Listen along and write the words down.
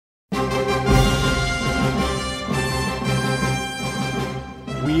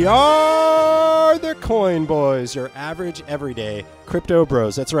We are the Coin Boys, your average, everyday crypto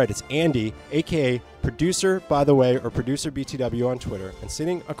bros. That's right, it's Andy, a.k.a. Producer, by the way, or Producer BTW on Twitter. And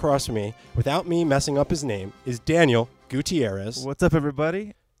sitting across from me, without me messing up his name, is Daniel Gutierrez. What's up,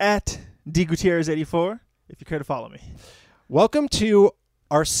 everybody? At DGutierrez84, if you care to follow me. Welcome to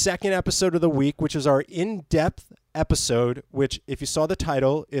our second episode of the week, which is our in-depth episode, which, if you saw the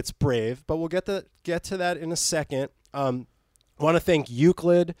title, it's Brave, but we'll get to that in a second. I want to thank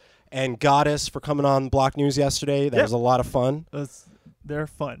Euclid and Goddess for coming on Block News yesterday. That was a lot of fun. They're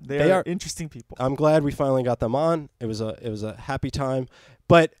fun. They are interesting people. I'm glad we finally got them on. It was a happy time.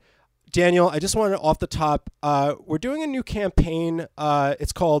 But Daniel, I just wanted off the top, we're doing a new campaign.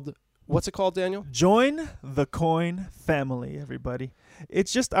 It's called, what's it called, Daniel? Join the Coin family, everybody.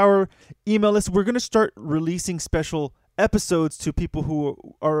 It's just our email list. We're going to start releasing special episodes to people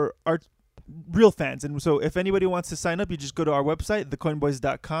who are real fans. And so if anybody wants to sign up, you just go to our website,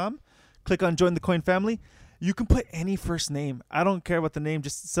 thecoinboys.com, click on Join the Coin Family. You can put any first name. I don't care about the name,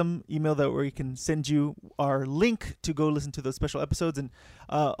 just some email where we can send you our link to go listen to those special episodes and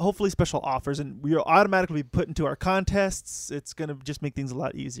hopefully special offers. And we'll automatically be put into our contests. It's going to just make things a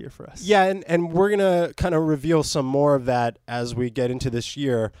lot easier for us. Yeah, and we're going to kind of reveal some more of that as we get into this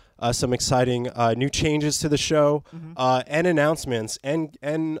year. Some exciting new changes to the show and announcements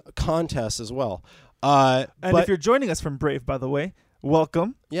and contests as well. And if you're joining us from Brave, by the way,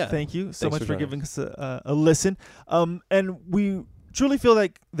 welcome. Yeah. Thank you so much for giving us a listen. And we truly feel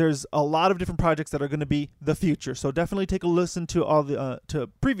like there's a lot of different projects that are going to be the future. So definitely take a listen to all the to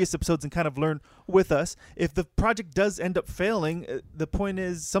previous episodes and kind of learn with us. If the project does end up failing, the point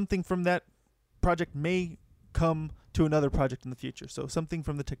is something from that project may come to another project in the future. So something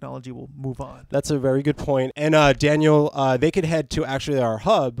from the technology will move on. That's a very good point. And Daniel, they could head to actually our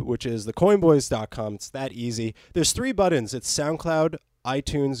hub, which is thecoinboys.com. It's that easy. There's 3 buttons. It's SoundCloud,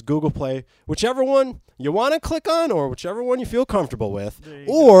 iTunes, Google Play, whichever one you want to click on or whichever one you feel comfortable with.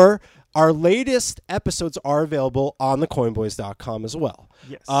 Or our latest episodes are available on thecoinboys.com as well.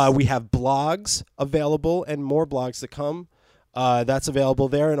 Yes. We have blogs available and more blogs to come. That's available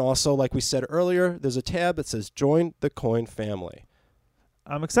there. And also, like we said earlier, there's a tab that says Join the Coin Family.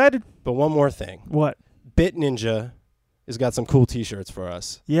 I'm excited. But one more thing. What? Bit Ninja has got some cool t-shirts for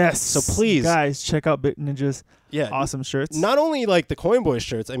us. Yes. So please. Guys, check out Bit Ninja's awesome shirts. Not only like the Coin Boys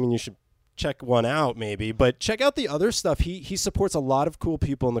shirts. I mean, you should check one out maybe, but check out the other stuff. He supports a lot of cool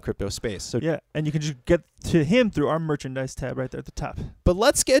people in the crypto space. So yeah, and you can just get to him through our merchandise tab right there at the top. But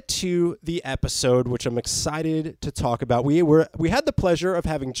let's get to the episode, which I'm excited to talk about. We had the pleasure of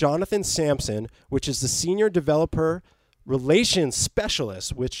having Jonathan Sampson, which is the Senior Developer Relations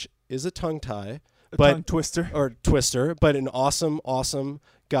Specialist, which is a tongue tie. Tongue twister. Or twister, but an awesome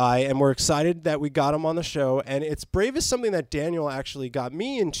guy. And we're excited that we got him on the show. And it's Brave is something that Daniel actually got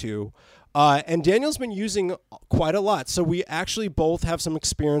me into. And Daniel's been using quite a lot. So we actually both have some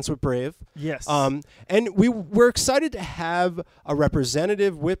experience with Brave. Yes. And we're excited to have a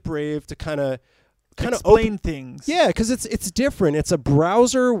representative with Brave to kind of explain things. Yeah, because it's different. It's a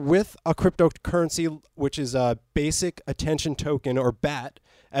browser with a cryptocurrency, which is a basic attention token, or BAT,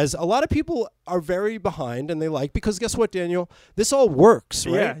 as a lot of people are very behind and they like, because guess what, Daniel? This all works,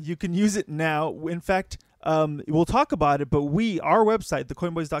 right? Yeah, you can use it now. In fact, we'll talk about it, but our website,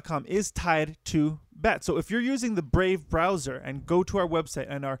 thecoinboys.com, is tied to BAT. So if you're using the Brave browser and go to our website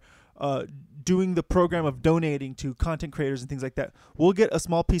and are doing the program of donating to content creators and things like that, we'll get a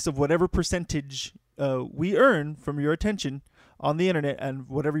small piece of whatever percentage we earn from your attention on the internet, and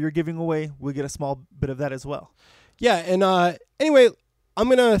whatever you're giving away, we'll get a small bit of that as well. Yeah, and anyway, I'm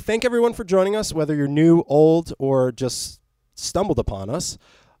going to thank everyone for joining us, whether you're new, old, or just stumbled upon us.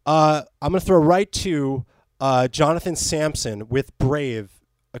 I'm going to throw right to Jonathan Sampson with Brave,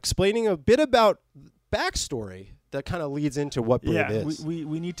 explaining a bit about backstory that kind of leads into what Brave is.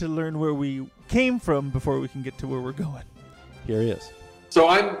 We need to learn where we came from before we can get to where we're going. Here he is. So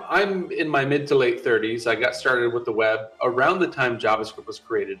I'm in my mid to late 30s. I got started with the web around the time JavaScript was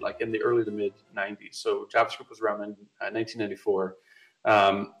created, like in the early to mid 90s. So JavaScript was around 1994.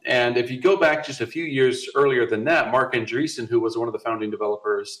 And if you go back just a few years earlier than that, Mark Andreessen, who was one of the founding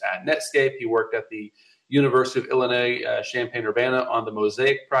developers at Netscape, he worked at the University of Illinois, Champaign-Urbana on the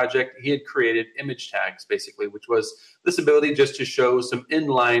Mosaic project. He had created image tags, basically, which was this ability just to show some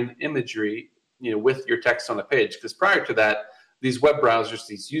inline imagery, with your text on the page. Because prior to that, these web browsers,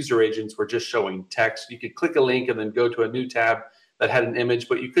 these user agents were just showing text. You could click a link and then go to a new tab that had an image,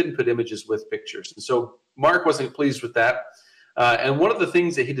 but you couldn't put images with pictures. And so Mark wasn't pleased with that. And one of the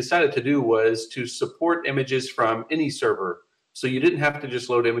things that he decided to do was to support images from any server. So you didn't have to just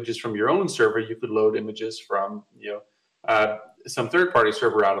load images from your own server. You could load images from, some third-party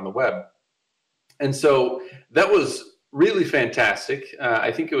server out on the web. And so that was really fantastic.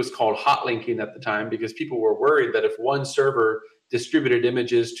 I think it was called hot linking at the time, because people were worried that if one server distributed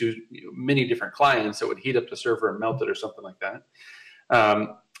images to many different clients, it would heat up the server and melt it or something like that.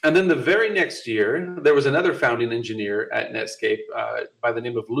 And then the very next year, there was another founding engineer at Netscape by the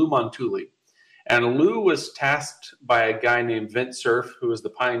name of Lou Montulli. And Lou was tasked by a guy named Vint Cerf, who was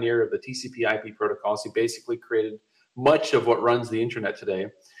the pioneer of the TCP/IP protocols. He basically created much of what runs the internet today.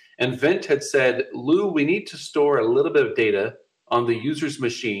 And Vint had said, Lou, we need to store a little bit of data on the user's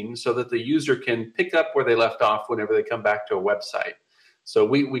machine so that the user can pick up where they left off whenever they come back to a website. So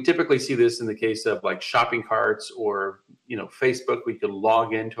we typically see this in the case of like shopping carts or, Facebook. We could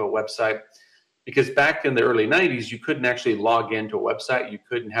log into a website, because back in the early 90s, you couldn't actually log into a website. You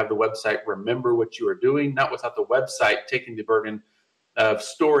couldn't have the website remember what you were doing, not without the website taking the burden of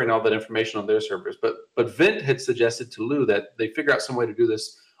storing all that information on their servers. But Vint had suggested to Lou that they figure out some way to do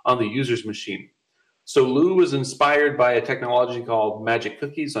this on the user's machine. So Lou was inspired by a technology called magic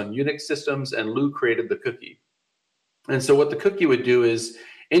cookies on Unix systems, and Lou created the cookie. And so what the cookie would do is,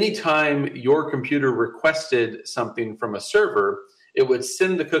 anytime your computer requested something from a server, it would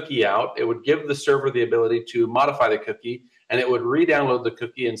send the cookie out. It would give the server the ability to modify the cookie, and it would re-download the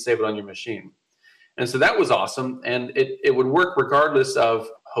cookie and save it on your machine. And so that was awesome, and it would work regardless of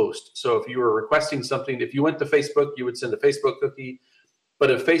host. So if you were requesting something, if you went to Facebook, you would send a Facebook cookie. But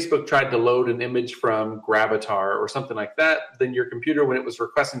if Facebook tried to load an image from Gravatar or something like that, then your computer, when it was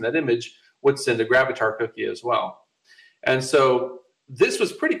requesting that image, would send a Gravatar cookie as well. And so this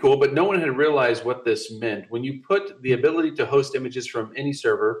was pretty cool, but no one had realized what this meant. When you put the ability to host images from any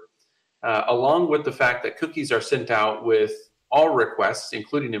server, along with the fact that cookies are sent out with all requests,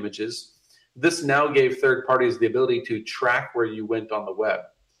 including images, this now gave third parties the ability to track where you went on the web.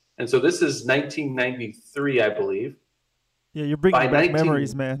 And so this is 1993, I believe. Yeah, you're bringing back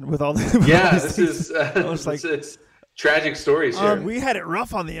memories, man, with all the Yeah, this is it's tragic stories here. We had it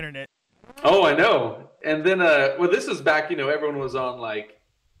rough on the internet. Oh, I know. And then, this was back, everyone was on like,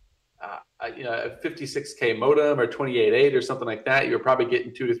 a 56K modem or 28.8 or something like that. You were probably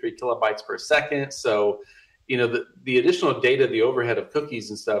getting 2 to 3 kilobytes per second. So, the additional data, the overhead of cookies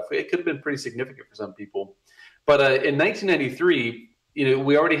and stuff, it could have been pretty significant for some people. But in 1993,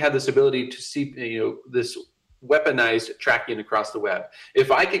 we already had this ability to see, this weaponized tracking across the web.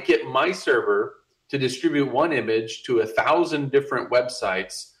 If I could get my server to distribute one image to 1,000 different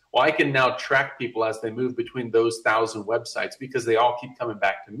websites, well, I can now track people as they move between those 1,000 websites, because they all keep coming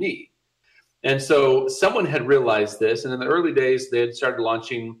back to me. And so someone had realized this, and in the early days, they had started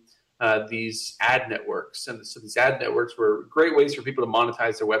launching these ad networks. And so these ad networks were great ways for people to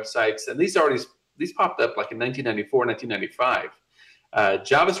monetize their websites. And these popped up like in 1994, 1995.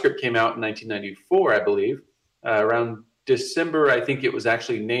 JavaScript came out in 1994, I believe, around December. I think it was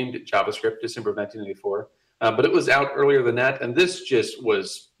actually named JavaScript, December of 1994. But it was out earlier than that, and this just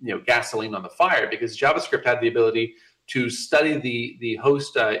was gasoline on the fire, because JavaScript had the ability to study the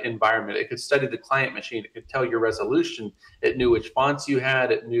host environment. It could study the client machine. It could tell your resolution. It knew which fonts you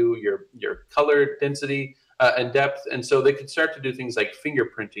had. It knew your color density and depth, and so they could start to do things like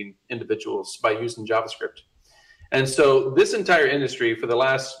fingerprinting individuals by using JavaScript. And so this entire industry for the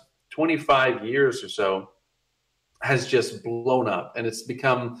last 25 years or so has just blown up, and it's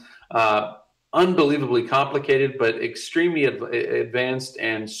become unbelievably complicated, but extremely advanced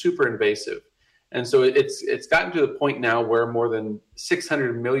and super invasive. And so it's gotten to the point now where more than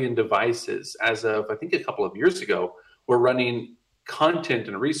 600 million devices, as of I think a couple of years ago, were running content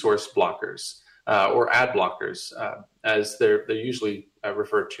and resource blockers or ad blockers, as they're usually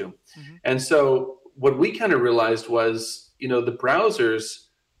referred to. Mm-hmm. And so what we kind of realized was, the browsers.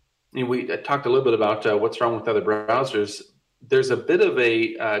 We talked a little bit about what's wrong with other browsers. There's a bit of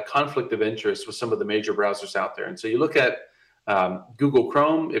a conflict of interest with some of the major browsers out there. And so you look at Google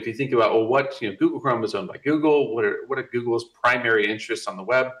Chrome. If you think about, Google Chrome is owned by Google. What are Google's primary interests on the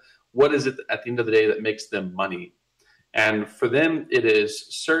web? What is it at the end of the day that makes them money? And for them, it is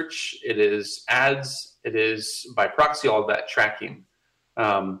search, it is ads, it is by proxy, all of that tracking.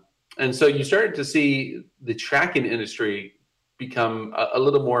 And so you started to see the tracking industry become a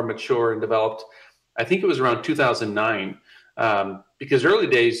little more mature and developed. I think it was around 2009. Because early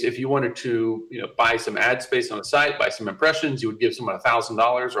days, if you wanted to, buy some ad space on a site, buy some impressions, you would give someone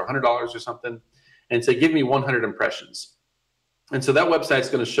 $1,000 or $100 or something, and say, "Give me 100 impressions." And so that website's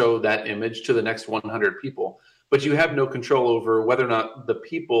going to show that image to the next 100 people, but you have no control over whether or not the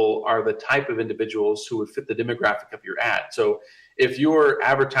people are the type of individuals who would fit the demographic of your ad. So if you're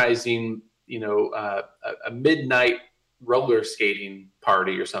advertising, a midnight roller skating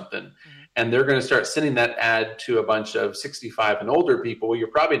party or something, mm-hmm. and they're going to start sending that ad to a bunch of 65 and older people, well, you're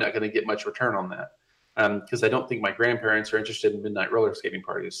probably not going to get much return on that. Because I don't think my grandparents are interested in midnight roller skating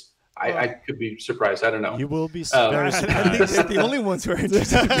parties. I could be surprised. I don't know. You will be very surprised. I think they're the only ones who are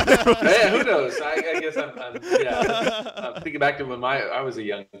interested. Yeah, who knows? I guess I'm thinking back to when I was a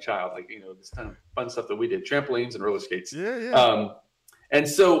young child, like, this kind of fun stuff that we did, trampolines and roller skates. Yeah. And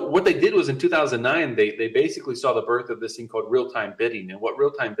so what they did was in 2009, they basically saw the birth of this thing called real-time bidding. And what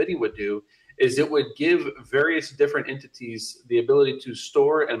real-time bidding would do is it would give various different entities the ability to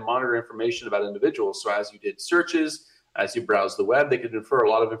store and monitor information about individuals. So as you did searches, as you browse the web, they could infer a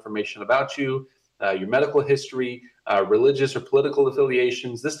lot of information about you, your medical history, religious or political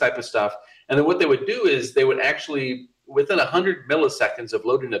affiliations, this type of stuff. And then what they would do is they would actually, within 100 milliseconds of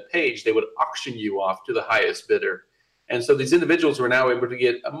loading a page, they would auction you off to the highest bidder. And so these individuals were now able to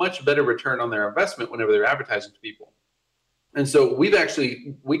get a much better return on their investment whenever they're advertising to people. And so we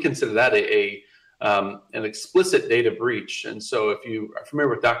consider that an explicit data breach. And so if you are familiar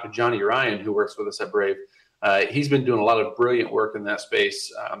with Dr. Johnny Ryan, who works with us at Brave, he's been doing a lot of brilliant work in that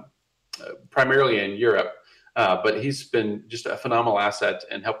space, primarily in Europe. But he's been just a phenomenal asset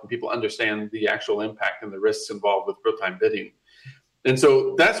in helping people understand the actual impact and the risks involved with real-time bidding. And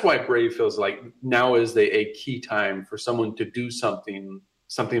so that's why Brave feels like now is a key time for someone to do something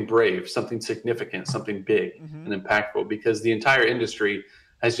brave, something significant, something big and impactful, because the entire industry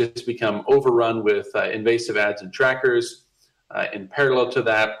has just become overrun with invasive ads and trackers. In parallel to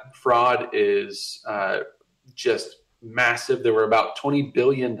that, fraud is just massive. There were about $20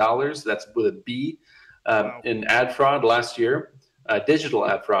 billion, that's with a B, in ad fraud last year, digital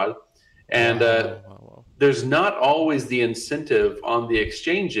ad fraud. And there's not always the incentive on the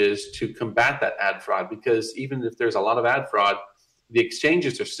exchanges to combat that ad fraud, because even if there's a lot of ad fraud, the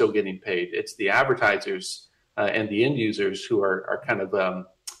exchanges are still getting paid. It's the advertisers and the end users who are kind of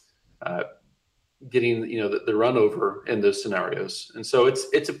getting the run over in those scenarios. And so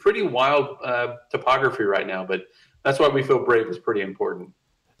it's a pretty wild topography right now, but that's why we feel Brave is pretty important.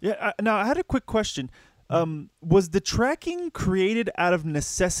 Yeah. Now I had a quick question. Was the tracking created out of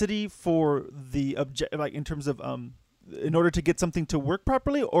necessity for the like in terms of in order to get something to work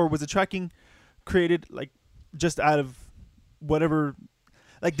properly, or was the tracking created like just out of whatever?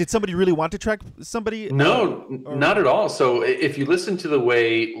 Like, did somebody really want to track somebody? No, not at all. So if you listen to the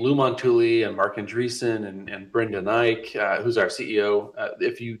way Lou Montulli and Mark Andreessen and Brendan Ike, who's our CEO,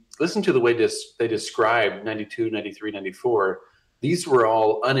 if you listen to the way they described 92, 93, 94, these were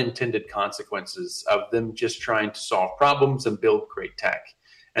all unintended consequences of them just trying to solve problems and build great tech.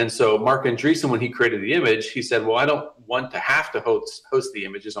 And so Mark Andreessen, when he created the image, he said, well, I don't want to have to host the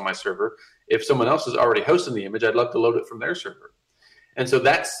images on my server. If someone else is already hosting the image, I'd love to load it from their server. And so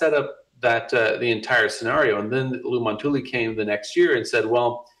that set up the entire scenario. And then Lou Montulli came the next year and said,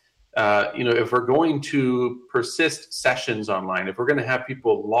 well, if we're going to persist sessions online, if we're going to have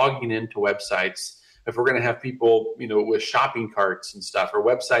people logging into websites, if we're going to have people, with shopping carts and stuff, or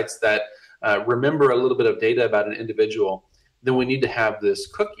websites that remember a little bit of data about an individual, then we need to have this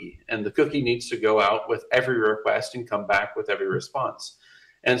cookie. And the cookie needs to go out with every request and come back with every response.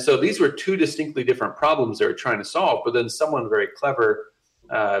 And so these were two distinctly different problems they were trying to solve. But then someone very clever,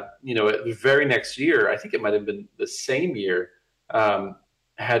 the very next year, I think it might have been the same year,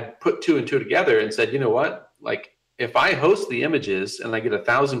 had put two and two together and said, you know what, like if I host the images and I get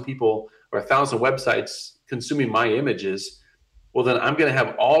 1,000 people or 1,000 websites consuming my images, well, then I'm going to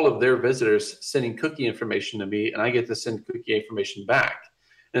have all of their visitors sending cookie information to me, and I get to send cookie information back.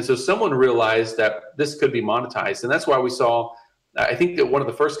 And so someone realized that this could be monetized. And that's why we saw, I think that one of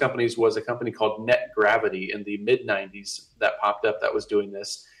the first companies was a company called Net Gravity in the mid-90s that popped up that was doing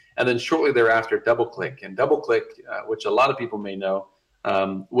this. And then shortly thereafter, DoubleClick. And DoubleClick, which a lot of people may know,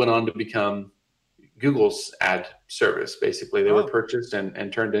 went on to become Google's ad service. Basically, they were purchased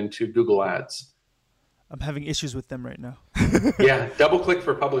and turned into Google Ads. I'm having issues with them right now. Yeah, DoubleClick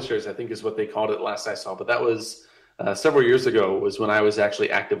for publishers, I think is what they called it last I saw. But that was several years ago, was when I was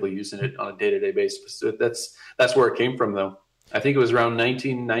actually actively using it on a day-to-day basis. So that's where it came from, though. I think it was around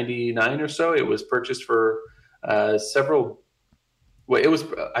 1999 or so. It was purchased for I think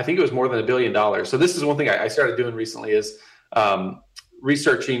it was more than $1 billion. So this is one thing I started doing recently is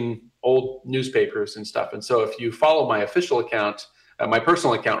researching old newspapers and stuff. And so if you follow my official account, my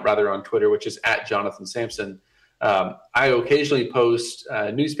personal account rather, on Twitter, which is @JonathanSampson, I occasionally post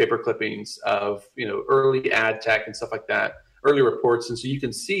newspaper clippings of early ad tech and stuff like that, early reports. And so you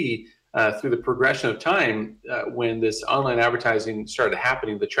can see through the progression of time when this online advertising started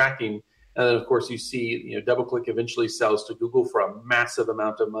happening, the tracking. And then, of course, you see, DoubleClick eventually sells to Google for a massive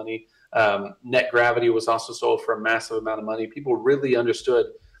amount of money. Net Gravity was also sold for a massive amount of money. People really understood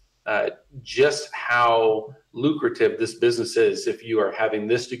just how lucrative this business is if you are having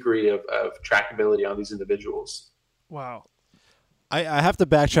this degree of trackability on these individuals. Wow. I have to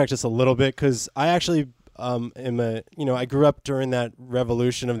backtrack just a little bit because I actually I grew up during that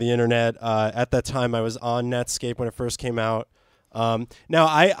revolution of the internet. At that time, I was on Netscape when it first came out. Now,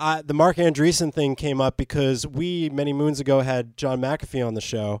 the Mark Andreessen thing came up because we, many moons ago, had John McAfee on the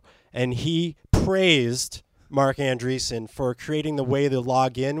show, and he praised Mark Andreessen for creating the way to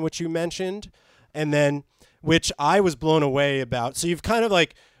log in, which you mentioned, and then which I was blown away about. So you've kind of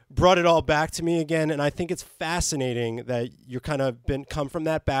like brought it all back to me again, and I think it's fascinating that you kind of come from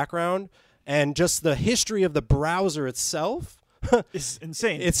that background, and just the history of the browser itself. It's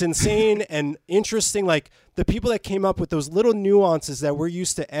insane. It's insane and interesting. Like the people that came up with those little nuances that we're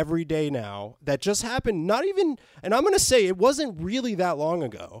used to every day now that just happened, not even, and I'm going to say it wasn't really that long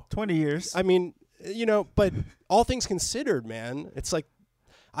ago. 20 years. I mean, but all things considered, man, it's like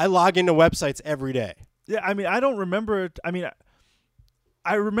I log into websites every day. Yeah, I mean, I don't remember it. I mean,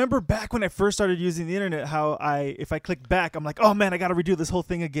 I remember back when I first started using the internet, how if I click back, I'm like, oh man, I got to redo this whole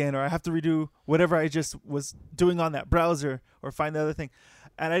thing again, or I have to redo whatever I just was doing on that browser, or find the other thing.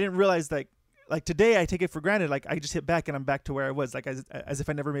 And I didn't realize that, like today, I take it for granted. Like I just hit back and I'm back to where I was, like as if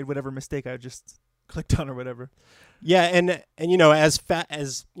I never made whatever mistake I just clicked on or whatever. Yeah, and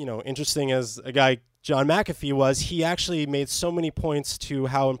as interesting as a guy John McAfee was, he actually made so many points to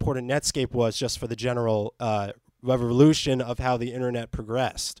how important Netscape was just for the general revolution of how the internet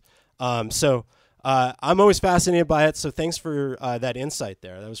progressed. So I'm always fascinated by it. So thanks for that insight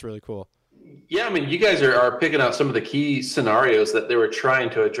there. That was really cool. Yeah, I mean, you guys are picking out some of the key scenarios that they were trying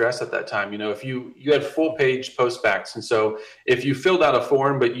to address at that time. If you had full page postbacks, and so if you filled out a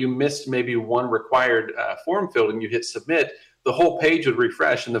form but you missed maybe one required form filled and you hit submit, the whole page would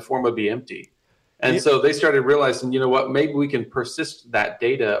refresh and the form would be empty. And so they started realizing, you know what, maybe we can persist that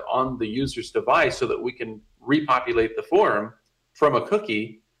data on the user's device so that we can repopulate the form from a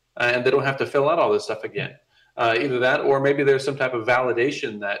cookie and they don't have to fill out all this stuff again. Either that, or maybe there's some type of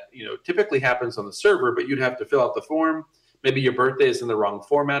validation that typically happens on the server, but you'd have to fill out the form. Maybe your birthday is in the wrong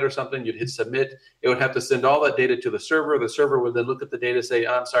format or something. You'd hit submit. It would have to send all that data to the server. The server would then look at the data, say,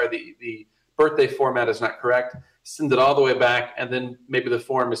 I'm sorry, the birthday format is not correct. Send it all the way back, and then maybe the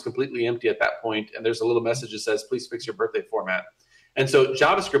form is completely empty at that point, and there's a little message that says, please fix your birthday format. And so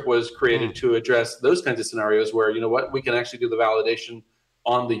JavaScript was created to address those kinds of scenarios where, we can actually do the validation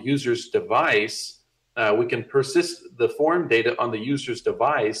on the user's device. We can persist the form data on the user's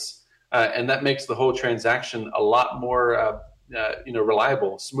device, and that makes the whole transaction a lot more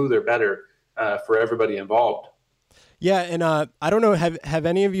reliable, smoother, better for everybody involved. Yeah, and I don't know, have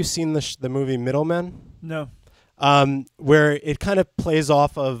any of you seen the movie Middlemen? No. Where it kind of plays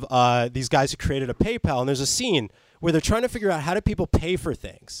off of these guys who created a PayPal, and there's a scene where they're trying to figure out how do people pay for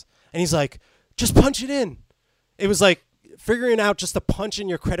things. And he's like, just punch it in. It was like figuring out just to punch in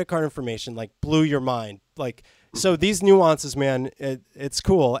your credit card information, like blew your mind. Like, so these nuances, man, it's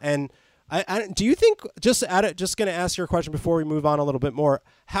cool. And I do you think, just going to ask your question before we move on a little bit more,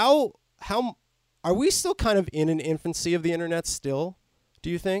 how are we still kind of in an infancy of the internet still,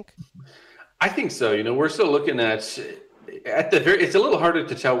 do you think? I think so. We're still looking at it's a little harder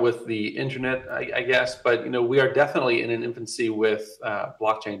to tell with the internet, I guess, but we are definitely in an infancy with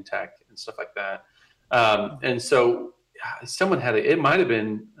blockchain tech and stuff like that. And so someone had it might have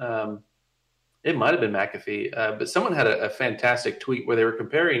been McAfee, but someone had a fantastic tweet where they were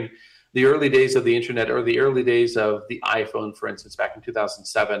comparing the early days of the internet, or the early days of the iPhone, for instance, back in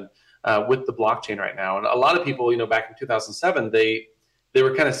 2007, with the blockchain right now. And a lot of people, back in 2007, they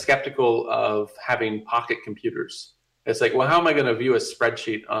were kind of skeptical of having pocket computers. It's like, well, how am I going to view a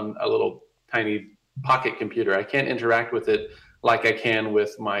spreadsheet on a little tiny pocket computer? I can't interact with it like I can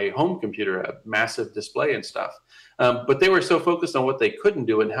with my home computer, a massive display and stuff. But they were so focused on what they couldn't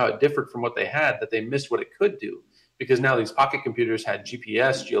do and how it differed from what they had that they missed what it could do. Because now these pocket computers had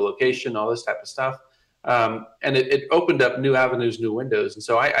GPS, geolocation, all this type of stuff. And it opened up new avenues, new windows. And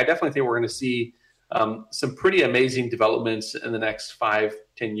so I definitely think we're going to see some pretty amazing developments in the next 5-10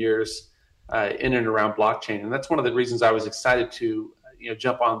 years in and around blockchain. And that's one of the reasons I was excited to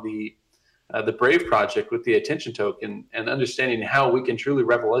jump on the Brave project with the attention token and understanding how we can truly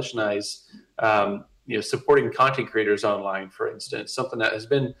revolutionize supporting content creators online, for instance, something that has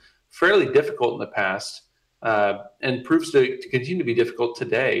been fairly difficult in the past and proves to continue to be difficult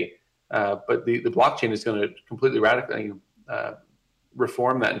today. But the blockchain is going to completely radically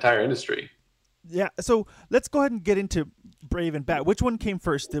reform that entire industry. Yeah, so let's go ahead and get into Brave and Bat. Which one came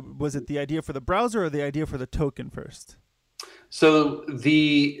first? Was it the idea for the browser or the idea for the token first? So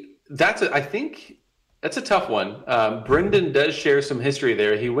I think That's a tough one. Brendan does share some history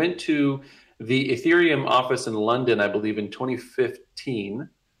there. He went to the Ethereum office in London, I believe, in 2015.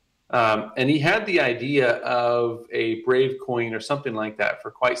 And he had the idea of a Brave coin or something like that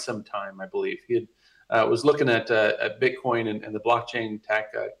for quite some time, I believe. He had, was looking at Bitcoin and the blockchain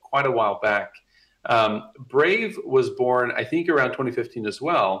tech quite a while back. Brave was born, I think, around 2015 as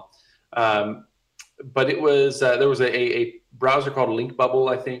well. But it was there was a browser called Link Bubble,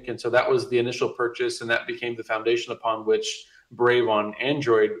 I think, and so that was the initial purchase, and that became the foundation upon which Brave on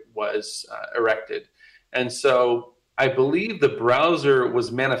Android was erected. And so I believe the browser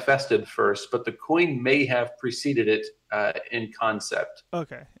was manifested first, but the coin may have preceded it in concept.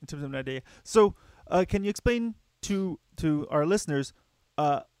 Okay, in terms of an idea. So, can you explain to our listeners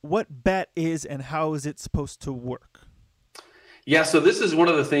what BAT is and how is it supposed to work? Yeah, so this is one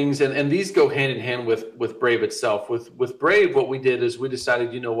of the things, and these go hand in hand with Brave itself. With Brave, what we did is we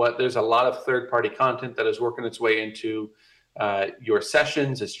decided, you know what, there's a lot of third-party content that is working its way into your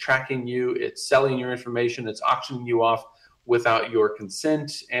sessions. It's tracking you, it's selling your information, it's auctioning you off without your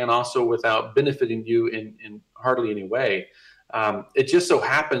consent, and also without benefiting you in hardly any way. It just so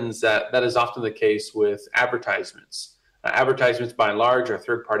happens that is often the case with advertisements. Advertisements, by and large, are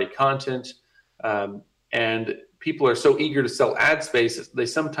third-party content, and people are so eager to sell ad space, they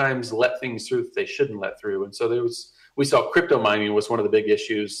sometimes let things through that they shouldn't let through. And so we saw crypto mining was one of the big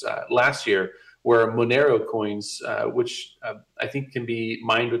issues last year, where Monero coins, which I think can be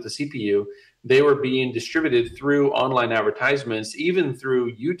mined with the CPU, they were being distributed through online advertisements, even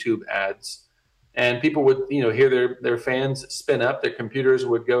through YouTube ads. And people would, hear their fans spin up, their computers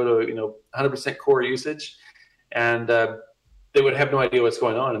would go to, 100% core usage, and they would have no idea what's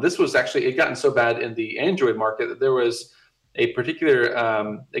going on. And this was actually, it gotten so bad in the Android market that there was a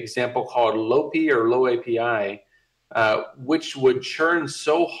particular example called LOPI or Low API, which would churn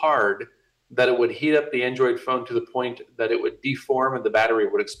so hard that it would heat up the Android phone to the point that it would deform and the battery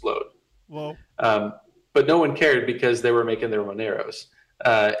would explode. Whoa. But no one cared because they were making their Moneros.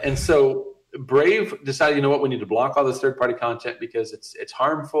 And so Brave decided, you know what, we need to block all this third-party content because it's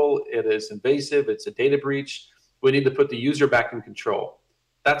harmful, it is invasive, it's a data breach. We need to put the user back in control.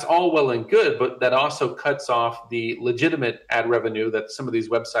 That's all well and good, but that also cuts off the legitimate ad revenue that some of these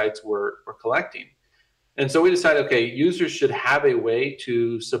websites were collecting. And so we decided, okay, users should have a way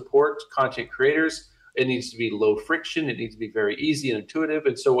to support content creators. It needs to be low friction. It needs to be very easy and intuitive.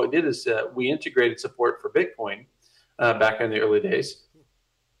 And so what we did is we integrated support for Bitcoin back in the early days.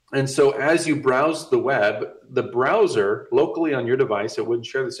 And so as you browse the web, the browser locally on your device, it wouldn't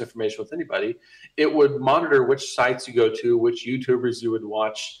share this information with anybody. It would monitor which sites you go to, which YouTubers you would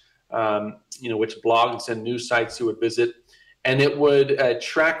watch, which blogs and news sites you would visit. And it would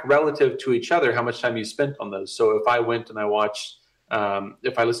track relative to each other how much time you spent on those. So if I went and I watched,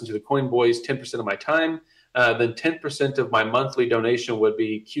 if I listened to the Coin Boys 10% of my time, then 10% of my monthly donation would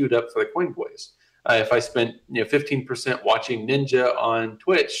be queued up for the Coin Boys. If I spent 15% watching Ninja on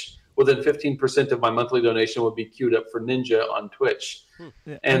Twitch, well, then 15% of my monthly donation would be queued up for Ninja on Twitch.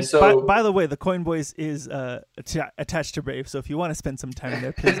 Yeah. And so, by the way, the Coin Boys is attached to Brave, so if you want to spend some time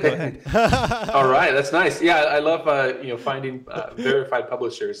there, please go ahead. All right, that's nice. Yeah, I love finding verified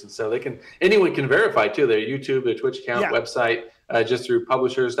publishers, and so anyone can verify too. Their YouTube, their Twitch account, website, just through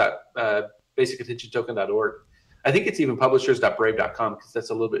publishers.basicattentiontoken.org. I think it's even publishers.brave.com because that's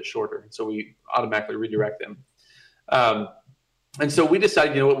a little bit shorter. So we automatically redirect them. And so we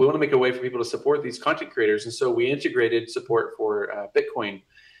decided, we want to make a way for people to support these content creators. And so we integrated support for Bitcoin.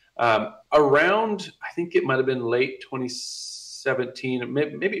 Around, I think it might have been late 2017,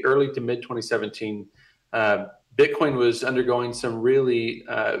 maybe early to mid 2017, Bitcoin was undergoing some really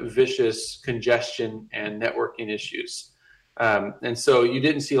vicious congestion and networking issues. And so you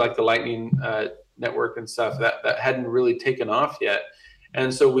didn't see like the Lightning network and stuff that hadn't really taken off yet.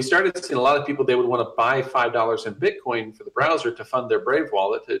 And so we started seeing a lot of people, they would want to buy $5 in Bitcoin for the browser to fund their Brave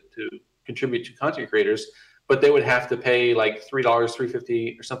wallet to contribute to content creators, but they would have to pay like $3,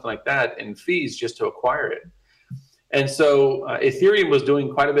 $3.50 or something like that in fees just to acquire it. And so Ethereum was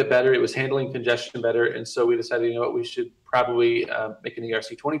doing quite a bit better. It was handling congestion better. And so we decided, we should probably make an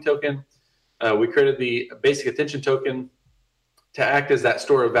ERC20 token. We created the basic attention token to act as that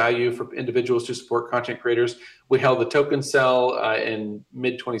store of value for individuals to support content creators. We held the token sale in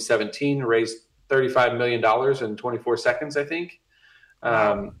mid-2017, raised $35 million in 24 seconds, I think.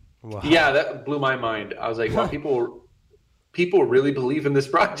 Wow. Yeah, that blew my mind. I was like, wow, people really believe in this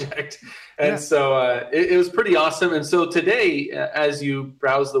project. And so it was pretty awesome. And so today, as you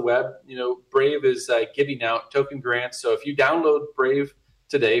browse the web, Brave is giving out token grants. So if you download Brave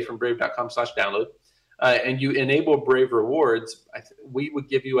today from brave.com/download, and you enable Brave rewards, we would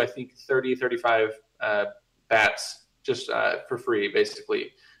give you, I think, 35 bats just for free,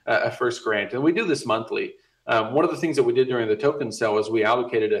 basically, a first grant. And we do this monthly. One of the things that we did during the token sale was we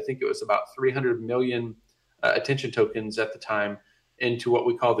allocated, I think it was about 300 million attention tokens at the time into what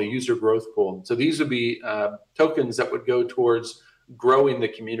we call the user growth pool. So these would be tokens that would go towards growing the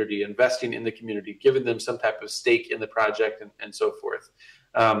community, investing in the community, giving them some type of stake in the project, and so forth.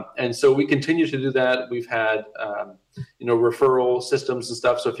 And so we continue to do that. We've had, referral systems and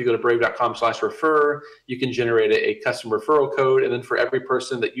stuff. So if you go to brave.com/refer, you can generate a custom referral code. And then for every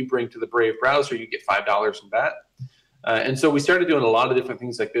person that you bring to the Brave browser, you get $5 in BAT. And so we started doing a lot of different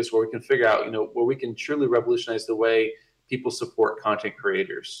things like this where we can figure out, where we can truly revolutionize the way people support content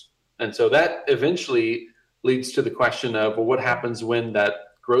creators. And so that eventually leads to the question of, well, what happens when that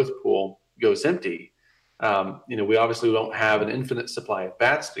growth pool goes empty? We obviously don't have an infinite supply of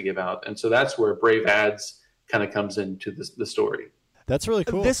bats to give out. And so that's where Brave Ads kind of comes into the story. That's really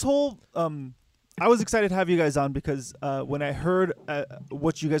cool. This whole, I was excited to have you guys on because when I heard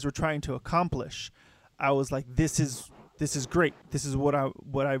what you guys were trying to accomplish, I was like, this is great. This is what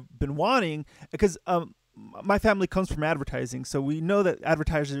I've been wanting, because my family comes from advertising. So we know that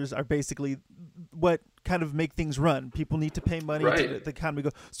advertisers are basically what kind of make things run. People need to pay money to the economy go.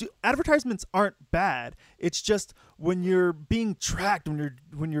 So advertisements aren't bad. It's just when you're being tracked,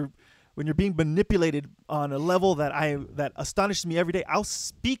 when you're being manipulated on a level that astonishes me every day. I'll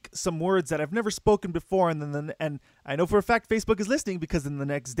speak some words that I've never spoken before, and I know for a fact Facebook is listening, because then the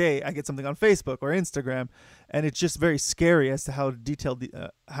next day I get something on Facebook or Instagram, and it's just very scary as to how detailed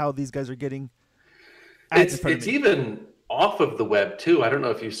how these guys are getting ads in front of me. It's even off of the web too. I don't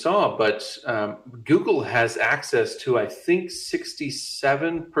know if you saw, but Google has access to, I think,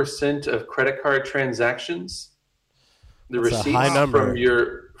 67% of credit card transactions. The That's receipts a high number.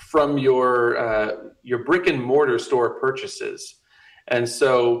 from your brick and mortar store purchases. And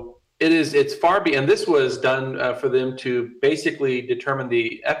so it's far beyond. And this was done for them to basically determine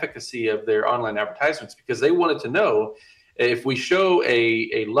the efficacy of their online advertisements, because they wanted to know if we show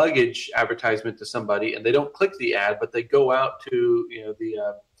a luggage advertisement to somebody and they don't click the ad, but they go out to the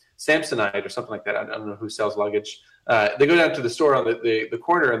Samsonite or something like that. I don't know who sells luggage. They go down to the store on the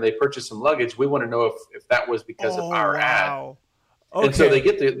corner and they purchase some luggage. We want to know if that was because of our ad. Okay. And so they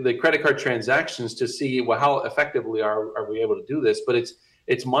get the credit card transactions to see, well, how effectively are we able to do this? But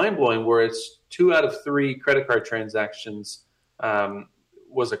it's mind blowing where it's 2 out of 3 credit card transactions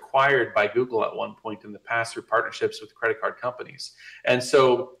was acquired by Google at one point in the past through partnerships with credit card companies. And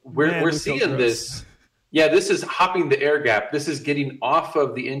so we're seeing this. Yeah, this is hopping the air gap. This is getting off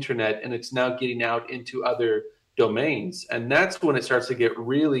of the internet and it's now getting out into other domains. And that's when it starts to get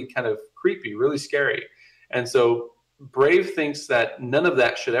really kind of creepy, really scary. And so Brave thinks that none of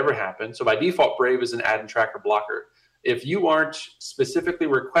that should ever happen. So by default, Brave is an ad and tracker blocker. If you aren't specifically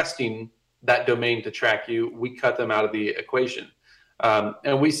requesting that domain to track you, we cut them out of the equation.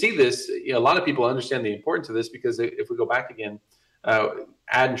 And we see this, a lot of people understand the importance of this, because if we go back again,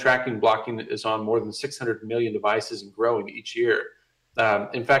 ad and tracking blocking is on more than 600 million devices and growing each year.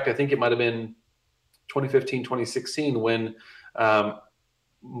 In fact, I think it might have been 2015, 2016 when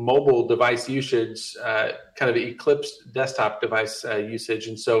mobile device usage kind of eclipsed desktop device usage.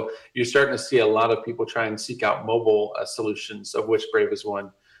 And so you're starting to see a lot of people try and seek out mobile solutions, of which Brave is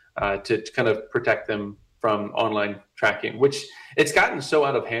one, to kind of protect them from online tracking, which it's gotten so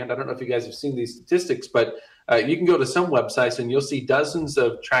out of hand. I don't know if you guys have seen these statistics, but you can go to some websites and you'll see dozens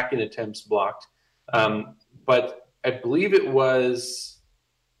of tracking attempts blocked. But I believe it was,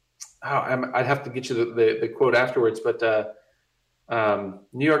 I'd have to get you the quote afterwards, but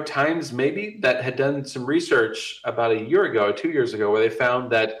New York Times maybe, that had done some research about a year ago, 2 years ago, where they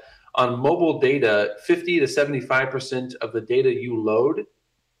found that on mobile data, 50 to 75% of the data you load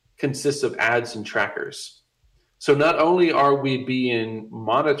consists of ads and trackers. So not only are we being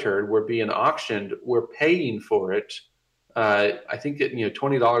monitored, we're being auctioned, we're paying for it. I think that,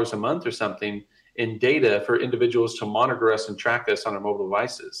 $20 a month or something in data for individuals to monitor us and track us on our mobile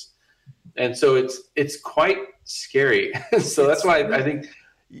devices. And so it's quite scary. So that's why I think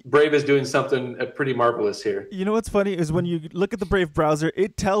Brave is doing something pretty marvelous here. You know what's funny is when you look at the Brave browser,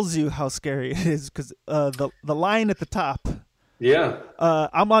 it tells you how scary it is, because the line at the top. Yeah.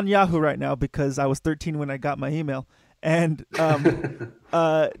 I'm on Yahoo right now because I was 13 when I got my email, and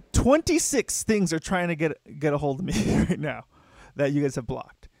 26 things are trying to get a hold of me right now that you guys have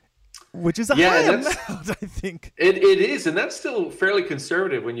blocked, which is a high amount, I think. It is, and that's still fairly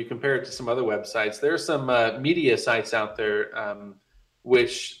conservative when you compare it to some other websites. There are some media sites out there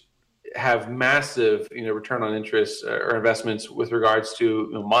which have massive return on interest or investments with regards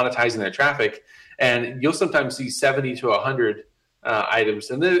to monetizing their traffic, and you'll sometimes see 70 to 100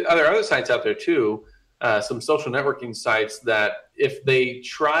 items. And there are other sites out there too some social networking sites that if they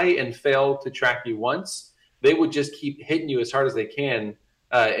try and fail to track you once, they would just keep hitting you as hard as they can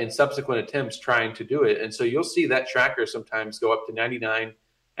in subsequent attempts trying to do it. And so you'll see that tracker sometimes go up to 99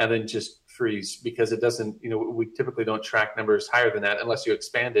 and then just freeze because it doesn't, we typically don't track numbers higher than that unless you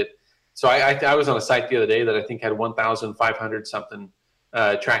expand it. So I was on a site the other day that I think had 1,500 something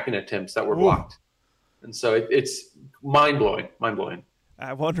tracking attempts that were blocked. And so it's mind-blowing.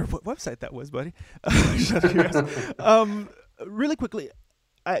 I wonder what website that was, buddy. Really quickly,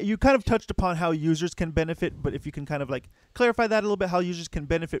 you kind of touched upon how users can benefit, but if you can kind of like clarify that a little bit, how users can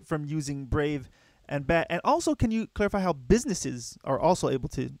benefit from using Brave and BAT, and also can you clarify how businesses are also able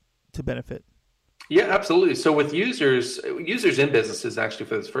to benefit? Yeah, absolutely. So with users and businesses, actually,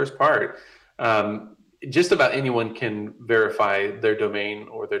 for this first part, just about anyone can verify their domain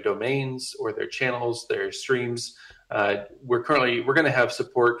or their domains or their channels, their streams. We're going to have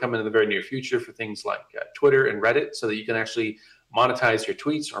support coming in the very near future for things like Twitter and Reddit, so that you can actually monetize your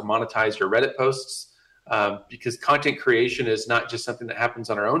tweets or monetize your Reddit posts. Because content creation is not just something that happens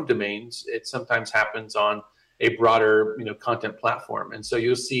on our own domains; it sometimes happens on a broader, content platform. And so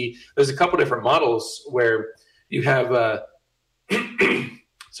you'll see there's a couple different models where you have,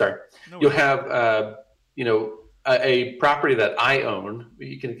 you'll have, a property that I own.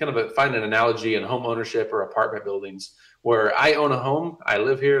 You can kind of find an analogy in home ownership or apartment buildings where I own a home. I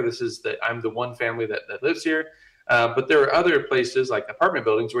live here. I'm the one family that lives here. But there are other places like apartment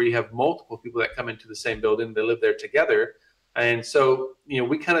buildings where you have multiple people that come into the same building. They live there together. And so,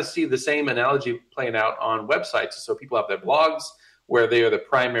 we kind of see the same analogy playing out on websites. So people have their blogs where they are the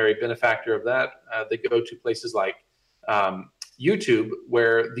primary benefactor of that. They go to places like YouTube,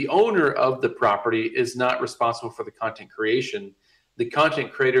 where the owner of the property is not responsible for the content creation. The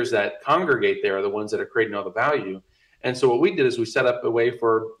content creators that congregate there are the ones that are creating all the value. And so what we did is we set up a way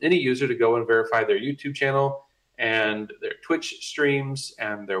for any user to go and verify their YouTube channel and their Twitch streams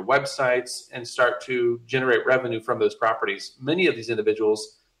and their websites and start to generate revenue from those properties. Many of these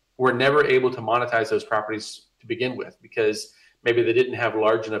individuals were never able to monetize those properties to begin with because maybe they didn't have a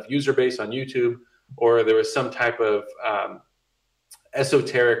large enough user base on YouTube, or there was some type of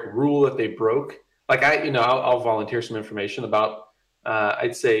esoteric rule that they broke. Like I'll volunteer some information about,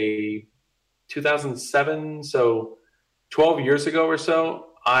 I'd say 2007. So 12 years ago or so,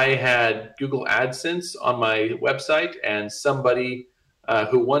 I had Google AdSense on my website, and somebody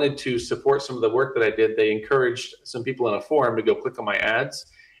who wanted to support some of the work that I did, they encouraged some people in a forum to go click on my ads,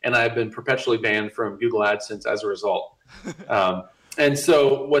 and I've been perpetually banned from Google AdSense as a result. And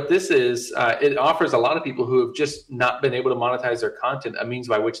so what this is, it offers a lot of people who have just not been able to monetize their content a means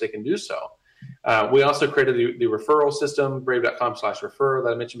by which they can do so. We also created the referral system, brave.com/refer, that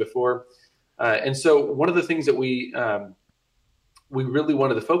I mentioned before. And so one of the things that we really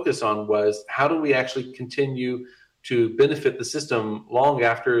wanted to focus on was how do we actually continue to benefit the system long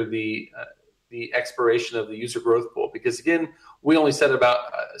after the expiration of the user growth pool? Because again, we only set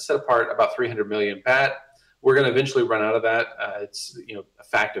apart about 300 million BAT. We're going to eventually run out of that. It's a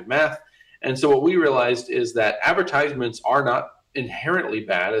fact of math. And so what we realized is that advertisements are not inherently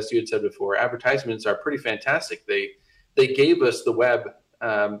bad, as you had said before. Advertisements are pretty fantastic. They gave us the web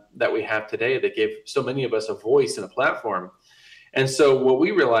that we have today. They gave so many of us a voice and a platform. And so what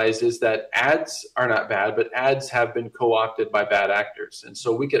we realized is that ads are not bad, but ads have been co-opted by bad actors. And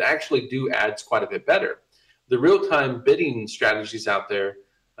so we could actually do ads quite a bit better. The real-time bidding strategies out there,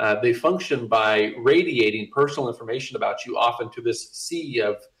 they function by radiating personal information about you off into this sea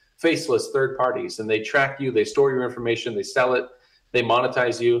of faceless third parties. And they track you, they store your information, they sell it, they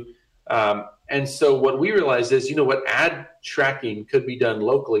monetize you. And so what we realized is, ad tracking could be done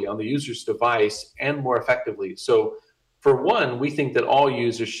locally on the user's device and more effectively. So for one, we think that all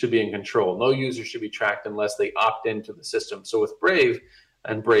users should be in control. No user should be tracked unless they opt into the system. So with Brave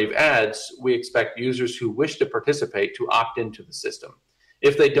and Brave Ads, we expect users who wish to participate to opt into the system.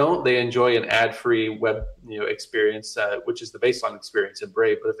 If they don't, they enjoy an ad-free web experience, which is the baseline experience in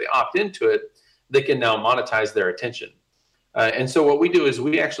Brave. But if they opt into it, they can now monetize their attention. And so what we do is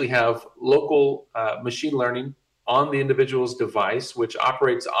we actually have local machine learning on the individual's device, which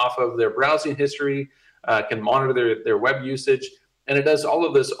operates off of their browsing history, can monitor their web usage, and it does all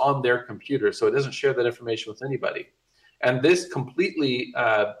of this on their computer, so it doesn't share that information with anybody. And this completely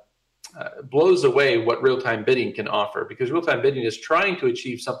blows away what real-time bidding can offer, because real-time bidding is trying to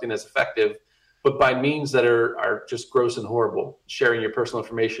achieve something that's effective, but by means that are just gross and horrible, sharing your personal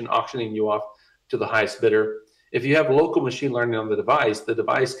information, auctioning you off to the highest bidder. If you have local machine learning on the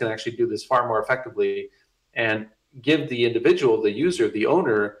device can actually do this far more effectively and give the individual, the user, the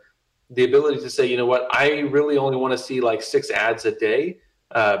owner, the ability to say, I really only want to see like 6 ads a day.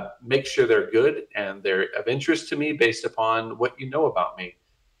 make sure they're good and they're of interest to me based upon what you know about me.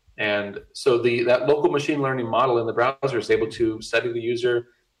 And so that local machine learning model in the browser is able to study the user,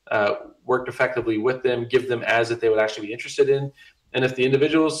 work effectively with them, give them ads that they would actually be interested in. And if the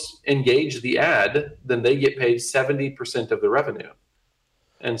individuals engage the ad, then they get paid 70% of the revenue.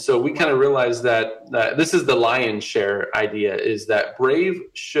 And so we kind of realized that this is the lion's share idea, is that Brave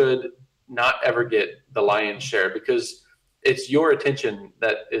should not ever get the lion's share because it's your attention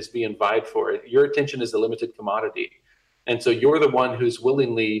that is being vied for. Your attention is a limited commodity. And so you're the one who's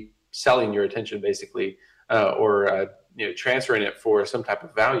willingly selling your attention, basically, or transferring it for some type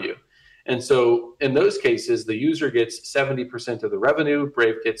of value. And so in those cases, the user gets 70% of the revenue,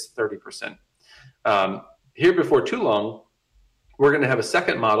 Brave gets 30%. Here before too long, we're going to have a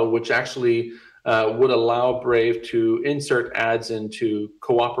second model, which actually would allow Brave to insert ads into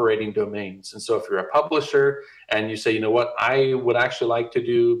cooperating domains. And so if you're a publisher and you say, you know what, I would actually like to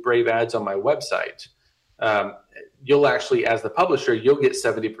do Brave ads on my website, you'll actually, as the publisher, you'll get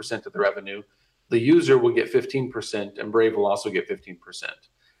 70% of the revenue. The user will get 15%, and Brave will also get 15%.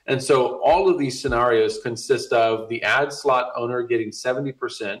 And so all of these scenarios consist of the ad slot owner getting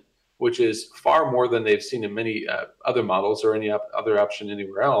 70%, which is far more than they've seen in many other models or any other option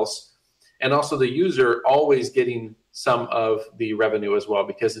anywhere else. And also the user always getting some of the revenue as well,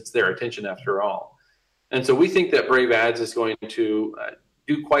 because it's their attention after all. And so we think that Brave Ads is going to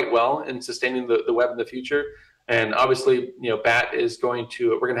do quite well in sustaining the web in the future. And obviously, BAT is we're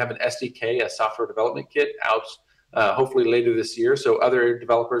going to have an SDK, a software development kit, out hopefully later this year, so other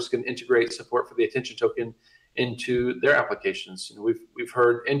developers can integrate support for the attention token into their applications. We've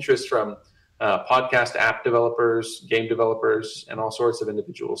heard interest from podcast app developers, game developers, and all sorts of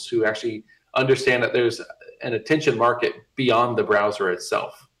individuals who actually understand that there's an attention market beyond the browser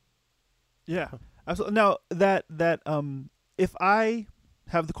itself. Yeah, absolutely. Now that if I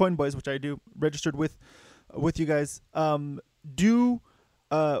have the Coin Boys, which I do, registered with you guys, will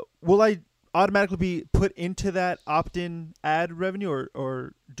I automatically be put into that opt-in ad revenue,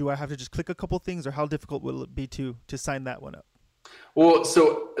 or do I have to just click a couple things, or how difficult will it be to sign that one up? Well,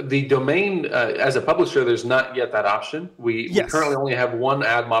 so the domain, as a publisher, there's not yet that option. We currently only have one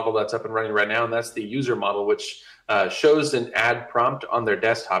ad model that's up and running right now, and that's the user model, which shows an ad prompt on their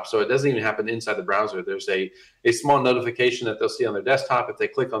desktop. So it doesn't even happen inside the browser. There's a small notification that they'll see on their desktop. If they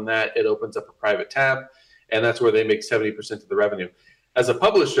click on that, it opens up a private tab, and that's where they make 70% of the revenue. As a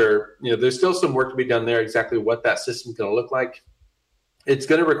publisher, there's still some work to be done there, exactly what that system's going to look like. It's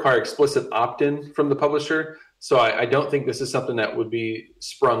going to require explicit opt-in from the publisher. So I don't think this is something that would be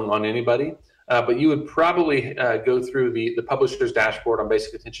sprung on anybody. But you would probably go through the publisher's dashboard on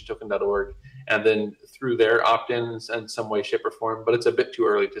basicattentiontoken.org and then through their opt-ins in some way, shape, or form. But it's a bit too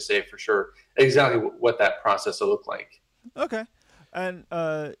early to say for sure exactly what that process will look like. Okay. And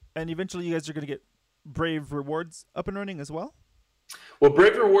eventually you guys are going to get Brave Rewards up and running as well? Well,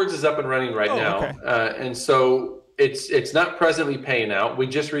 Brave Rewards is up and running right now. Okay. And so it's not presently paying out. We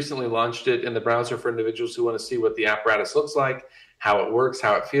just recently launched it in the browser for individuals who want to see what the apparatus looks like, how it works,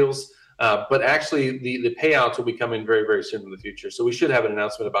 how it feels. But actually, the payouts will be coming very, very soon in the future. So we should have an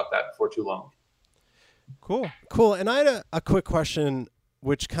announcement about that before too long. Cool. And I had a quick question,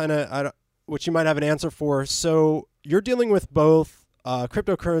 which which you might have an answer for. So you're dealing with both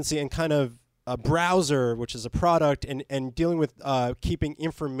cryptocurrency and kind of a browser, which is a product, and dealing with keeping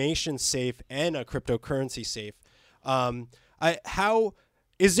information safe and a cryptocurrency safe. How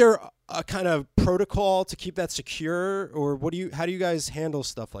is there a kind of protocol to keep that secure, or how do you guys handle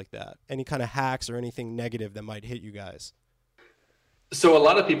stuff like that? Any kind of hacks or anything negative that might hit you guys? So a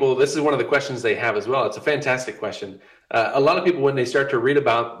lot of people, this is one of the questions they have as well. It's a fantastic question. A lot of people, when they start to read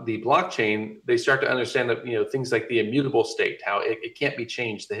about the blockchain, they start to understand that, things like the immutable state, how it can't be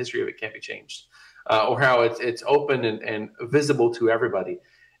changed, the history of it can't be changed, or how it's open and visible to everybody.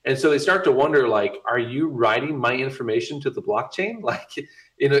 And so they start to wonder, are you writing my information to the blockchain?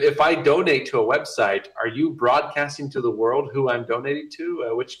 If I donate to a website, are you broadcasting to the world who I'm donating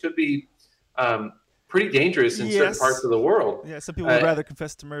to, which could be pretty dangerous in certain parts of the world. Yeah, some people would rather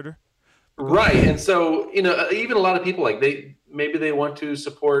confess to murder. Right. And so, even a lot of people, they want to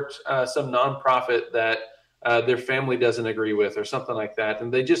support some nonprofit that their family doesn't agree with or something like that.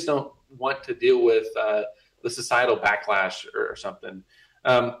 And they just don't want to deal with the societal backlash or something.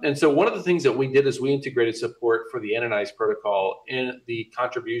 And so one of the things that we did is we integrated support for the anonymized protocol in the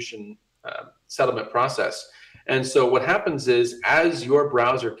contribution settlement process. And so what happens is, as your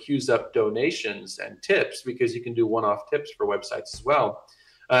browser queues up donations and tips, because you can do one-off tips for websites as well,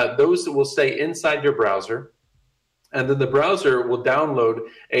 those will stay inside your browser. And then the browser will download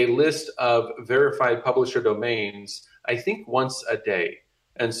a list of verified publisher domains, I think once a day.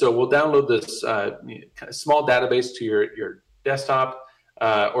 And so we'll download this small database to your desktop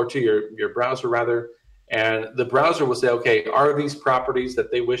or to your browser rather. And the browser will say, okay, are these properties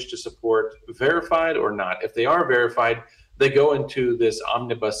that they wish to support verified or not? If they are verified, they go into this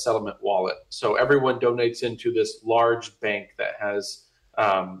omnibus settlement wallet. So everyone donates into this large bank that has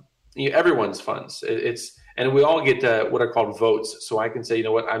everyone's funds. And we all get what are called votes. So I can say, you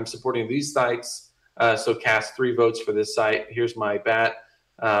know what, I'm supporting these sites. So cast 3 votes for this site. Here's my bat.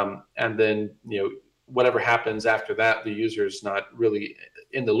 And then, whatever happens after that, the user is not really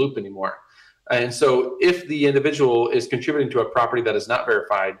in the loop anymore. And so if the individual is contributing to a property that is not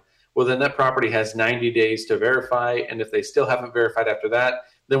verified, well, then that property has 90 days to verify. And if they still haven't verified after that,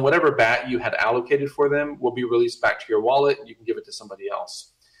 then whatever bat you had allocated for them will be released back to your wallet, and you can give it to somebody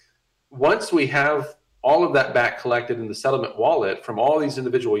else. Once we have all of that bat collected in the settlement wallet from all these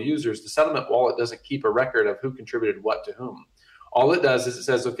individual users, the settlement wallet doesn't keep a record of who contributed what to whom. All it does is it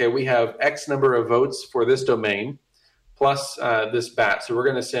says, okay, we have X number of votes for this domain plus this bat. So we're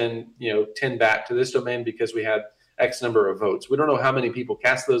going to send 10 bat to this domain because we had X number of votes. We don't know how many people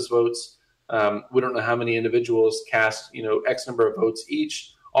cast those votes. We don't know how many individuals cast X number of votes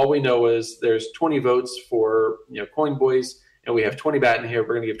each. All we know is there's 20 votes for Coin Boys, and we have 20 bat in here.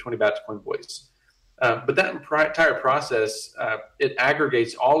 We're going to give 20 bat to Coin Boys. But that entire process, it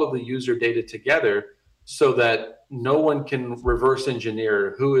aggregates all of the user data together so that no one can reverse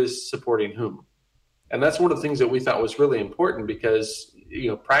engineer who is supporting whom. And that's one of the things that we thought was really important because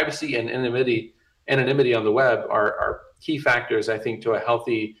privacy and anonymity on the web are key factors, I think, to a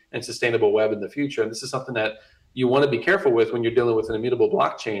healthy and sustainable web in the future. And this is something that you want to be careful with when you're dealing with an immutable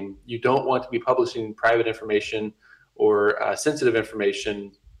blockchain. You don't want to be publishing private information or sensitive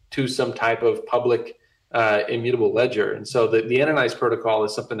information to some type of public immutable ledger. And so the anonymized protocol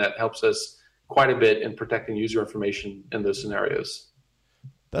is something that helps us quite a bit in protecting user information in those scenarios.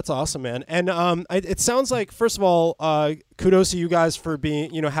 That's awesome, man. And it sounds like, first of all, kudos to you guys for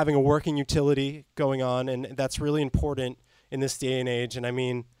being, having a working utility going on, and that's really important in this day and age. And I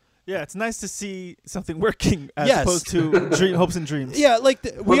mean, yeah, it's nice to see something working as yes. opposed to hopes and dreams. Yeah, like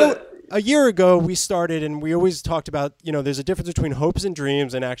a year ago we started, and we always talked about, there's a difference between hopes and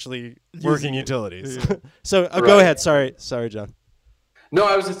dreams and actually working utilities. Yeah. So right. Go ahead. Sorry, John. No,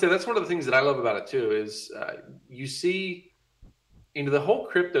 I was going to say that's one of the things that I love about it too. Is you see. The whole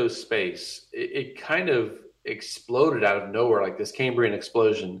crypto space, it kind of exploded out of nowhere, like this Cambrian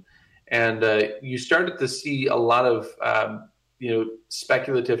explosion. And you started to see a lot of,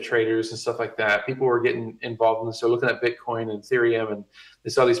 speculative traders and stuff like that. People were getting involved in this. They're looking at Bitcoin and Ethereum, and they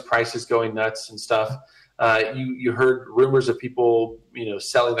saw these prices going nuts and stuff. You heard rumors of people,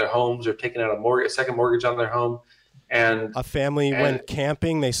 selling their homes or taking out a second mortgage on their home. And a family went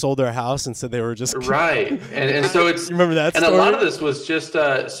camping. They sold their house and said they were just right. And so it's you remember that and story? A lot of this was just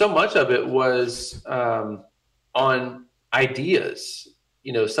so much of it was on ideas.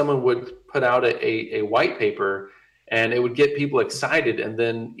 Someone would put out a white paper and it would get people excited, and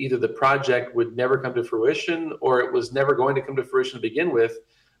then either the project would never come to fruition or it was never going to come to fruition to begin with.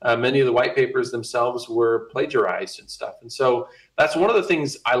 Many of the white papers themselves were plagiarized and stuff. And so that's one of the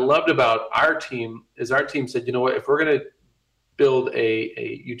things I loved about our team is our team said, if we're going to build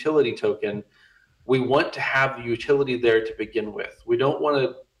a utility token, we want to have the utility there to begin with. We don't want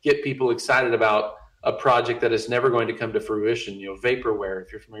to get people excited about a project that is never going to come to fruition, vaporware,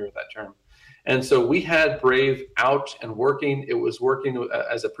 if you're familiar with that term. And so we had Brave out and working. It was working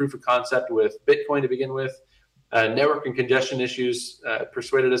as a proof of concept with Bitcoin to begin with. Network and congestion issues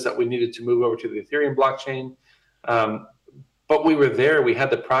persuaded us that we needed to move over to the Ethereum blockchain. But we were there, we had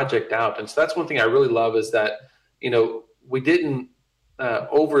the project out. And so that's one thing I really love is that, we didn't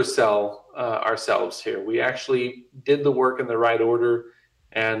oversell ourselves here. We actually did the work in the right order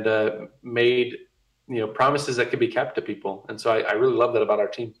and made, promises that could be kept to people. And so I really love that about our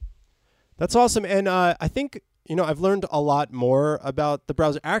team. That's awesome. And I think, I've learned a lot more about the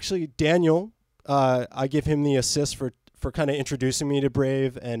browser. Actually, Daniel, I give him the assist for kind of introducing me to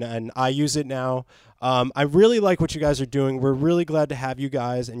Brave, and I use it now. I really like what you guys are doing. We're really glad to have you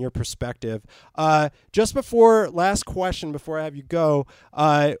guys and your perspective. Just last question before I have you go,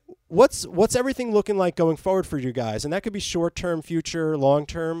 what's everything looking like going forward for you guys? And that could be short-term, future,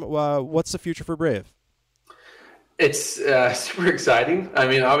 long-term. What's the future for Brave? It's super exciting. I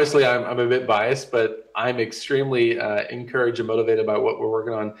mean, obviously, I'm a bit biased, but I'm extremely encouraged and motivated by what we're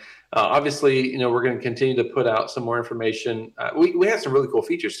working on. Obviously, we're going to continue to put out some more information. We have some really cool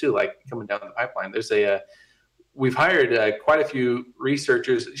features too, like coming down the pipeline. We've hired quite a few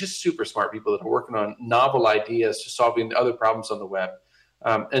researchers, just super smart people that are working on novel ideas to solving other problems on the web.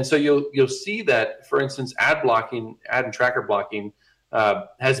 And so you'll see that, for instance, ad and tracker blocking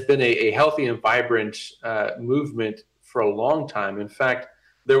has been a healthy and vibrant movement for a long time. In fact,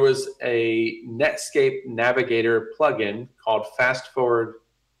 there was a Netscape Navigator plugin called Fast Forward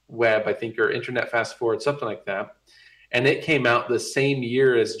Web, I think, or Internet Fast Forward, something like that. And it came out the same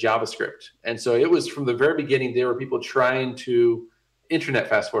year as JavaScript. And so it was from the very beginning, there were people trying to, Internet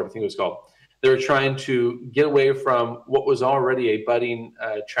Fast Forward, I think it was called. They were trying to get away from what was already a budding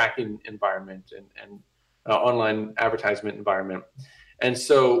tracking environment and online advertisement environment. And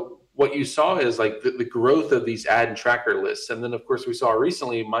so what you saw is like the growth of these ad and tracker lists. And then, of course, we saw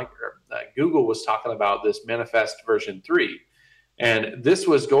recently Google was talking about this Manifest version 3. And this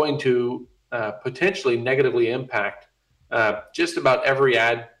was going to potentially negatively impact just about every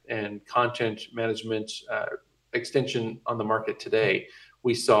ad and content management extension on the market today.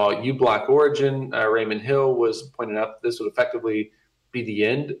 We saw uBlock Origin. Raymond Hill was pointing out that this would effectively be the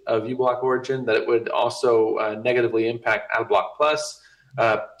end of uBlock Origin, that it would also negatively impact AdBlock Plus,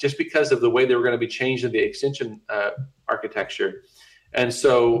 just because of the way they were going to be changing the extension architecture. And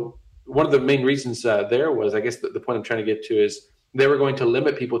so one of the main reasons there was, I guess the point I'm trying to get to is they were going to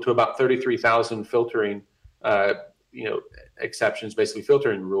limit people to about 33,000 filtering exceptions, basically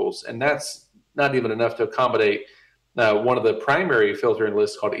filtering rules. And that's not even enough to accommodate one of the primary filtering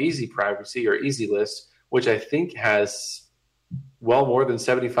lists called Easy Privacy or Easy List, which I think has well more than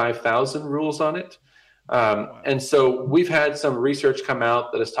 75,000 rules on it. And so we've had some research come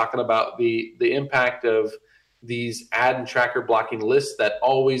out that is talking about the impact of these ad and tracker blocking lists that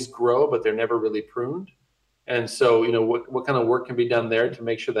always grow, but they're never really pruned. And so, what kind of work can be done there to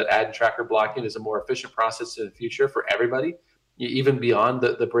make sure that ad and tracker blocking is a more efficient process in the future for everybody, even beyond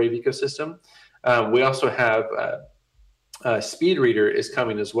the Brave ecosystem. We also have SpeedReader is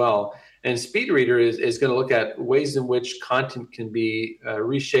coming as well. And SpeedReader is going to look at ways in which content can be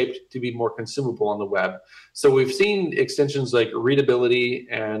reshaped to be more consumable on the web. So we've seen extensions like Readability,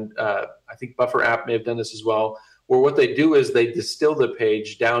 and I think Buffer App may have done this as well, where what they do is they distill the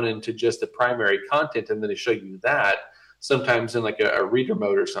page down into just the primary content, and then they show you that, sometimes in like a reader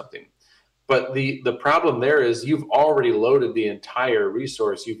mode or something. But the problem there is you've already loaded the entire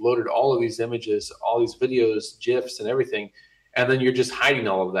resource. You've loaded all of these images, all these videos, GIFs, and everything, and then you're just hiding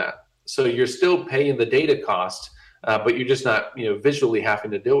all of that. So you're still paying the data cost, but you're just not visually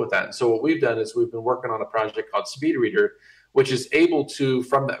having to deal with that. And so what we've done is we've been working on a project called SpeedReader, which is able to,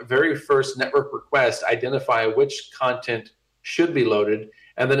 from the very first network request, identify which content should be loaded,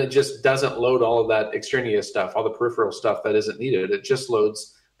 and then it just doesn't load all of that extraneous stuff, all the peripheral stuff that isn't needed. It just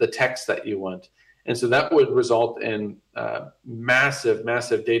loads the text that you want. And so that would result in massive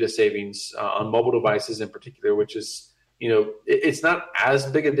data savings on mobile devices in particular, which is, it's not as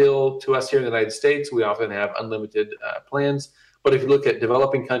big a deal to us here in the United States. We often have unlimited plans. But if you look at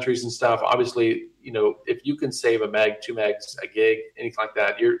developing countries and stuff, obviously, if you can save a meg, 2 megs, a gig, anything like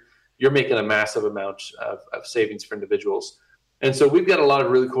that, you're making a massive amount of savings for individuals. And so we've got a lot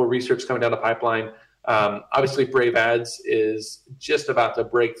of really cool research coming down the pipeline. Obviously, Brave Ads is just about to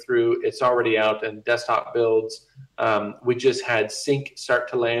break through. It's already out in desktop builds. We just had sync start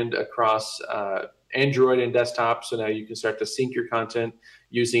to land across Android and desktop. So now you can start to sync your content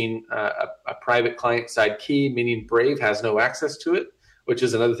using a private client-side key, meaning Brave has no access to it, which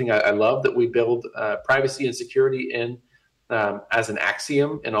is another thing I love, that we build privacy and security in as an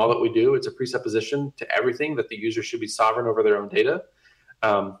axiom in all that we do. It's a presupposition to everything that the user should be sovereign over their own data.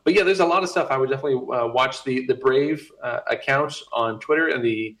 But yeah, there's a lot of stuff. I would definitely watch the Brave account on Twitter and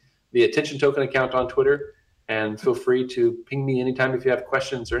the Attention Token account on Twitter. And feel free to ping me anytime if you have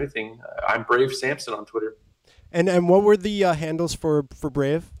questions or anything. I'm Brave Sampson on Twitter. And what were the handles for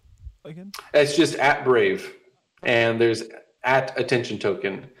Brave again? It's just @Brave, and there's @Attention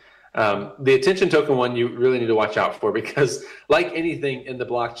Token. The Attention Token one you really need to watch out for, because like anything in the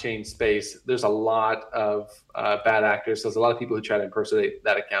blockchain space, there's a lot of bad actors. There's a lot of people who try to impersonate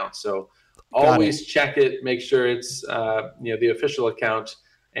that account. So always check it, make sure it's the official account.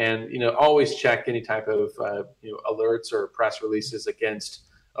 And always check any type of alerts or press releases against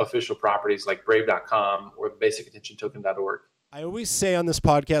official properties like Brave.com or basicattentiontoken.org. I always say on this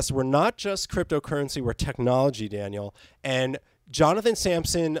podcast, we're not just cryptocurrency, we're technology, Daniel. And Jonathan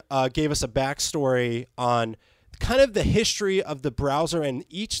Sampson gave us a backstory on kind of the history of the browser and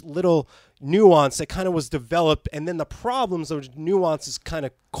each little nuance that kind of was developed, and then the problems those nuances kind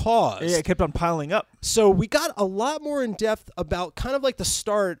of caused. Yeah, it kept on piling up. So we got a lot more in depth about kind of like the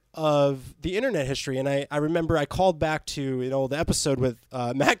start of the internet history. And I remember I called back to the episode with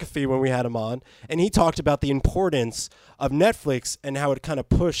McAfee when we had him on, and he talked about the importance of Netflix and how it kind of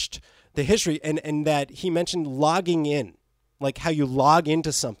pushed the history, and that he mentioned logging in, like how you log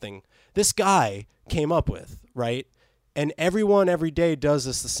into something. This guy came up with, right? And everyone every day does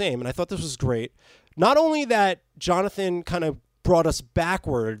this the same. And I thought this was great. Not only that, Jonathan kind of brought us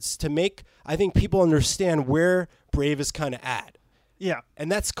backwards to make, I think, people understand where Brave is kind of at. Yeah.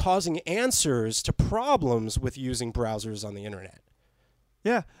 And that's causing answers to problems with using browsers on the internet.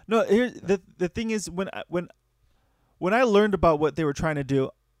 Yeah. No, the thing is, when I learned about what they were trying to do,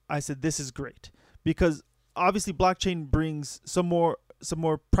 I said, this is great. Because obviously blockchain brings some more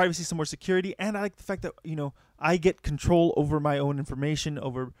privacy, some more security, and I like the fact that, I get control over my own information,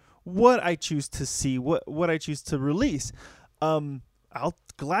 over what I choose to see, what I choose to release. I'll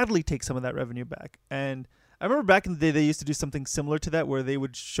gladly take some of that revenue back. And I remember back in the day they used to do something similar to that, where they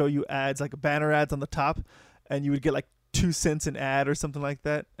would show you ads, like banner ads on the top, and you would get like 2 cents an ad or something like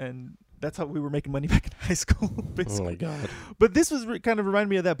that. And that's how we were making money back in high school, basically. Oh my God. But this was kind of reminded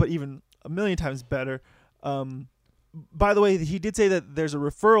me of that, but even a million times better. By the way, he did say that there's a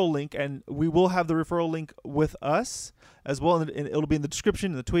referral link, and we will have the referral link with us as well, and it'll be in the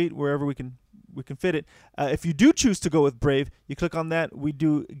description, in the tweet, wherever we can fit it. If you do choose to go with Brave, you click on that. We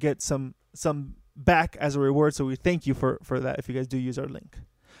do get some back as a reward, so we thank you for that if you guys do use our link.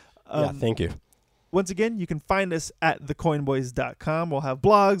 Yeah, thank you. Once again, you can find us at thecoinboys.com. We'll have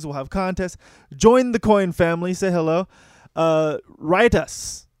blogs, we'll have contests. Join the Coin family. Say hello. Write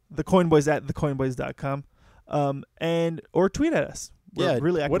us, thecoinboys at thecoinboys.com. Or tweet at us. We're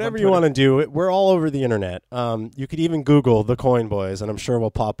really active whatever on you Twitter. want to do. We're all over the internet. You could even Google the Coin Boys, and I'm sure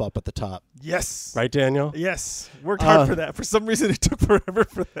we'll pop up at the top. Yes. Right, Daniel? Yes. Worked hard for that. For some reason, it took forever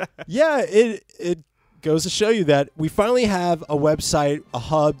for that. Yeah, it goes to show you that we finally have a website, a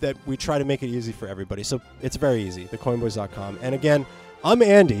hub that we try to make it easy for everybody. So it's very easy, thecoinboys.com. And again, I'm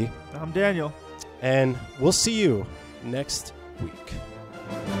Andy. I'm Daniel. And we'll see you next week.